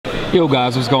Yo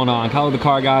guys, what's going on? Kyle the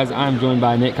Car Guys. I'm joined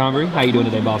by Nick Convery. How you doing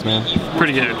today, boss man?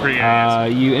 Pretty good, pretty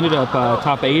good. You ended up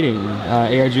top 8ing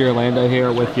ARG Orlando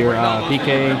here with your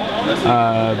PK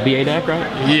BA deck,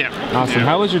 right? Yeah. Awesome. Yeah.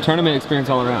 How was your tournament experience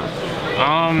all around?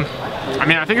 I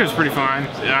mean, I think it was pretty fun.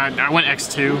 I went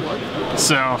X2,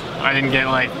 so I didn't get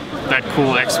like that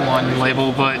cool X1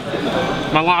 label, but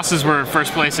my losses were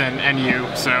first place and NU,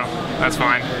 so that's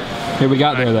fine. Here we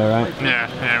got there though, right? Yeah,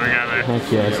 we got there.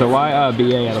 Heck yeah. So why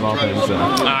BA out of all things?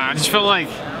 I just felt like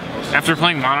after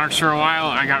playing Monarchs for a while,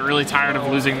 I got really tired of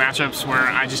losing matchups where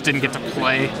I just didn't get to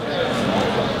play.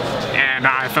 And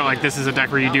I felt like this is a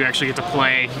deck where you do actually get to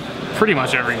play pretty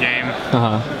much every game.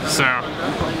 So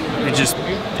you just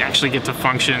actually get to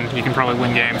function. You can probably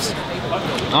win games.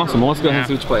 Awesome. Well, let's go ahead and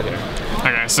see what you played here.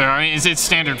 Okay, so I mean, it's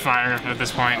standard fire at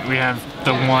this point. We have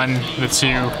the 1, the 2,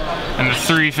 and the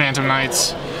 3 Phantom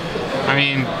Knights. I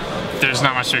mean, there's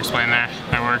not much to explain there.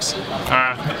 That works.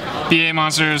 BA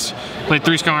monsters, played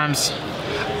 3 Skarms.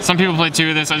 Some people play 2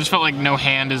 of this. I just felt like no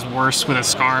hand is worse with a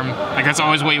Skarm. Like, that's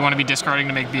always what you want to be discarding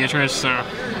to make Beatrice, so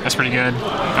that's pretty good.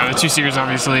 The 2 Seers,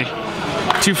 obviously.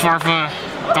 2 Farfa,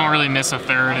 don't really miss a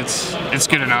 3rd. It's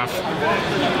good enough.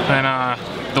 Then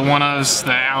the 1-ofs,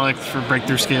 the Alec for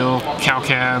Breakthrough Skill,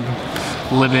 Calcab,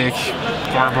 Libic,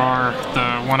 Barbar,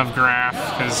 the 1-of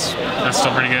Graph, because that's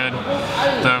still pretty good.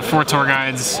 The 4 Tour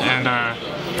Guides, and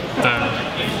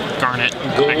the Garnet,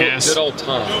 I guess. Good old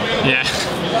Tom. Yeah.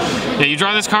 Yeah, you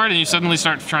draw this card and you suddenly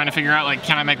start trying to figure out, like,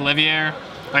 can I make Leviair?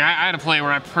 Like, I had a play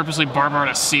where I purposely barbared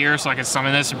a Seer so I could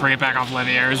summon this and bring it back off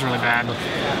Leviair. It was really bad.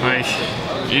 Like,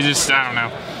 you just, I don't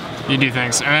know. You do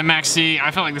things. And then Max C,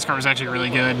 I felt like this card was actually really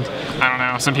good. I don't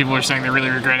know, some people are saying they really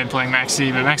regretted playing Max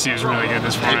C, but Max C was really good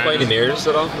this format. Did you play any mirrors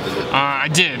at all? I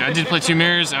did. I did play 2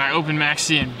 mirrors, and I opened Max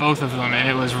C in both of them, and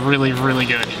it was really, really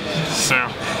good. So,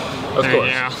 of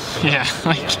course. Yeah,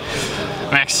 like,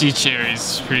 Max C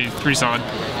cherries, pretty solid.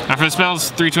 Now for the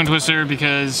spells, 3 Twin Twister,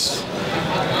 because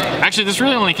actually this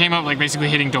really only came up like basically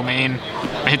hitting Domain.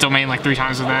 I hit Domain like 3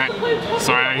 times with that,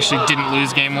 so I actually didn't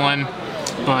lose game 1.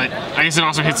 But I guess it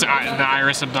also hits the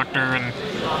Iris Abductor, and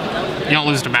you don't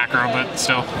lose to back row, but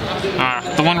still.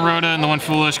 The 1 Rhoda and the 1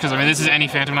 Foolish, because I mean this is any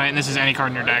Phantom Knight and this is any card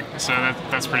in your deck, so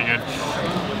that's pretty good.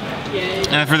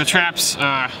 And for the traps, 3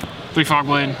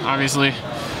 Fogblade, obviously.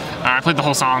 I played the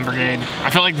whole Solemn Brigade. I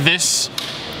felt like this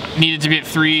needed to be at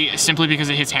 3 simply because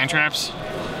it hits hand traps.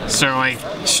 So like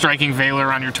striking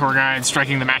Valor on your tour guide,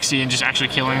 striking the Maxi and just actually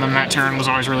killing them that turn was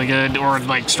always really good, or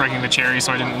like striking the Cherry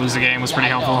so I didn't lose the game was pretty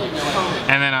helpful.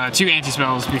 And then 2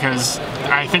 anti-spells because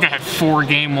I think I had 4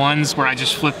 game 1s where I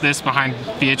just flipped this behind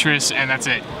Beatrice and that's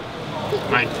it.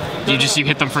 Like you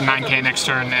hit them for 9k next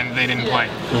turn and they didn't play.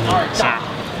 So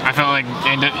I felt like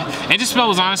anti-spell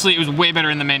was honestly, it was way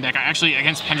better in the main deck. I actually,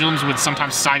 against Pendulums, would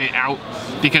sometimes side it out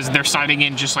because they're siding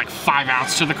in just like 5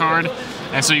 outs to the card.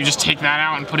 And so you just take that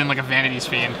out and put in like a Vanity's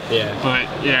Fiend. Yeah.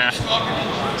 But yeah.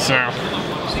 So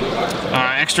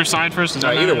extra side first? Is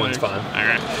that either one's fine.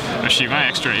 Alright. Oh shoot, my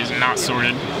extra is not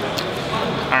sorted.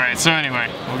 Alright, so anyway,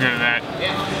 we'll go to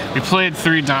that. We played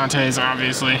 3 Dantes,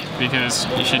 obviously, because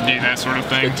you should do that sort of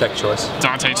thing. Good tech choice.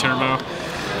 Dante Turbo.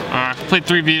 Played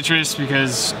 3 Beatrice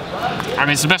because, I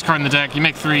mean, it's the best card in the deck. You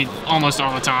make 3 almost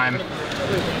all the time.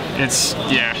 It's,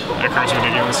 yeah, that card's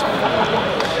ridiculous.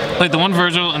 Played the 1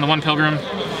 Virgil and the 1 Pilgrim.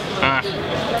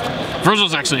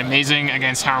 Virgil's actually amazing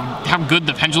against how good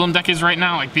the Pendulum deck is right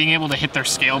now. Like, being able to hit their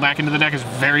scale back into the deck is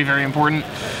very, very important.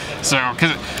 So,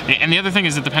 and the other thing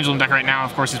is that the Pendulum deck right now,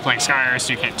 of course, is playing Sky Iris,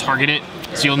 so you can't target it.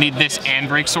 So you'll need this and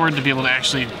Break Sword to be able to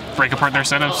actually break apart their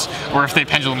setups. Or if they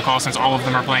Pendulum Call, since all of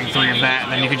them are playing 3 of that,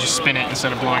 then you could just spin it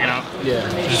instead of blowing it up. Yeah.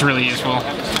 Which is really useful.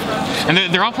 And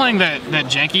they're all playing that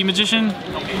janky Magician.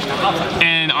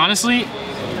 And honestly,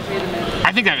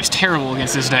 I think that is terrible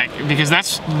against this deck, because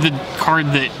that's the card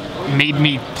that made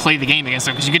me play the game against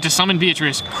them, because you get to summon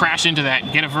Beatrice, crash into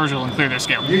that, get a Virgil, and clear their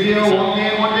scale. So,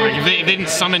 like, if they didn't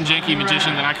summon Janky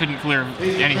Magician, then I couldn't clear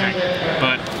anything.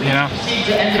 But, you know,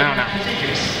 I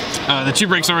don't know. The 2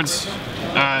 Break Swords,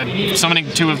 summoning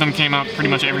 2 of them came up pretty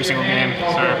much every single game.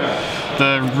 So,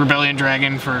 the Rebellion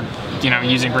Dragon for, you know,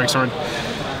 using Break Sword.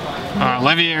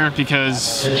 Leviair,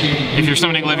 because if you're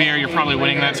summoning Leviair, you're probably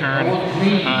winning that turn.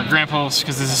 Grand Pulse,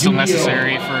 because this is still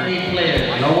necessary for...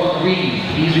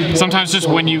 Sometimes just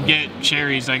when you get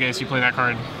cherries, I guess, you play that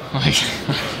card. Like,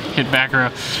 hit back row.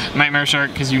 Nightmare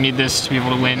Shark, because you need this to be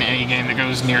able to win any game that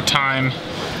goes near time.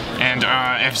 And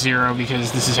F-Zero,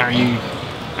 because this is how you...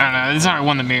 I don't know, this is how I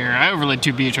won the mirror. I overlaid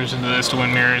 2 Beatrice into this to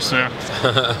win mirrors, so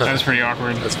that was pretty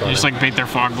awkward. You just like bait their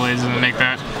Fog Blades and then make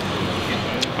that.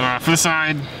 For the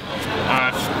side,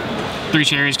 3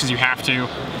 cherries because you have to.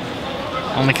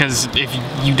 only because if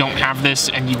you don't have this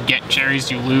and you get cherries,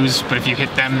 you lose, but if you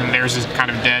hit them, then theirs is kind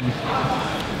of dead.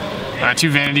 2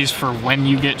 vanities for when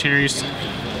you get cherries.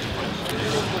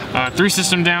 3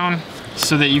 system down,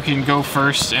 so that you can go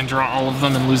first and draw all of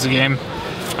them and lose the game,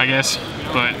 I guess.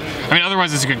 But, I mean,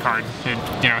 otherwise it's a good card. It,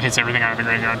 you know, hits everything out of the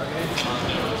graveyard.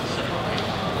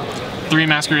 3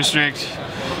 Masker Restrict,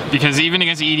 because even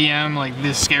against EDM, like,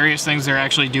 the scariest things they're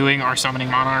actually doing are summoning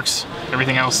Monarchs.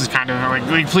 Everything else is kind of,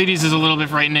 like Pleiades is a little bit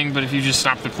frightening, but if you just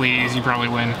stop the Pleiades, you probably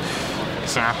win.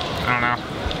 So, I don't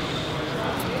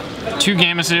know. 2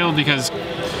 Gamma Sail, because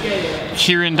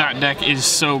Kieran.deck is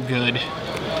so good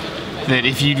that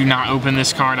if you do not open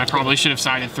this card, I probably should have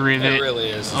sided 3 of it. It really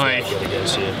is. Like, Good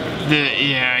against you.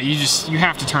 yeah, you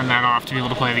have to turn that off to be able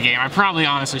to play the game. I probably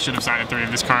honestly should have sided 3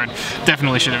 of this card.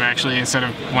 Definitely should have actually, instead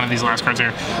of one of these last cards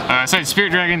here. I sided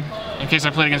Spirit Dragon in case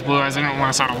I played against Blue Eyes. I didn't want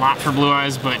to side a lot for Blue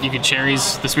Eyes, but you could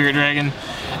cherries the Spirit Dragon,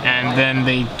 and then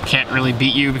they can't really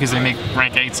beat you because they make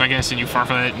rank 8s, I guess, and you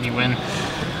forfeit it and you win.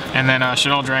 And then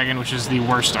Shaddoll Dragon, which is the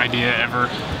worst idea ever.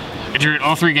 I drew it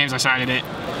all 3 games. I sided it.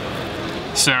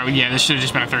 So yeah, this should have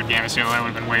just been a 3rd Gamma Sail. That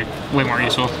would have been way more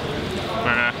useful.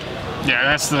 But yeah,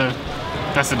 that's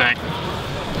the deck.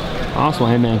 Awesome.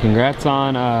 Hey man, congrats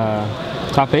on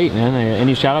top 8, man.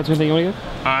 Any shout outs or anything you want to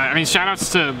give? I mean, shout outs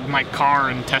to my car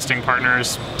and testing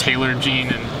partners, Taylor, Gene,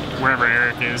 and wherever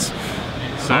Eric is.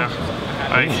 So,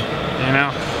 like, you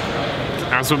know,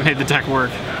 that's what made the deck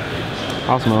work.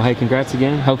 Awesome. Well, hey, congrats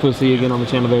again. Hopefully we'll see you again on the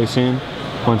channel very soon.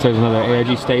 Once there's another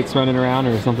ARG states running around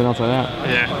or something else like that.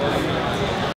 Yeah.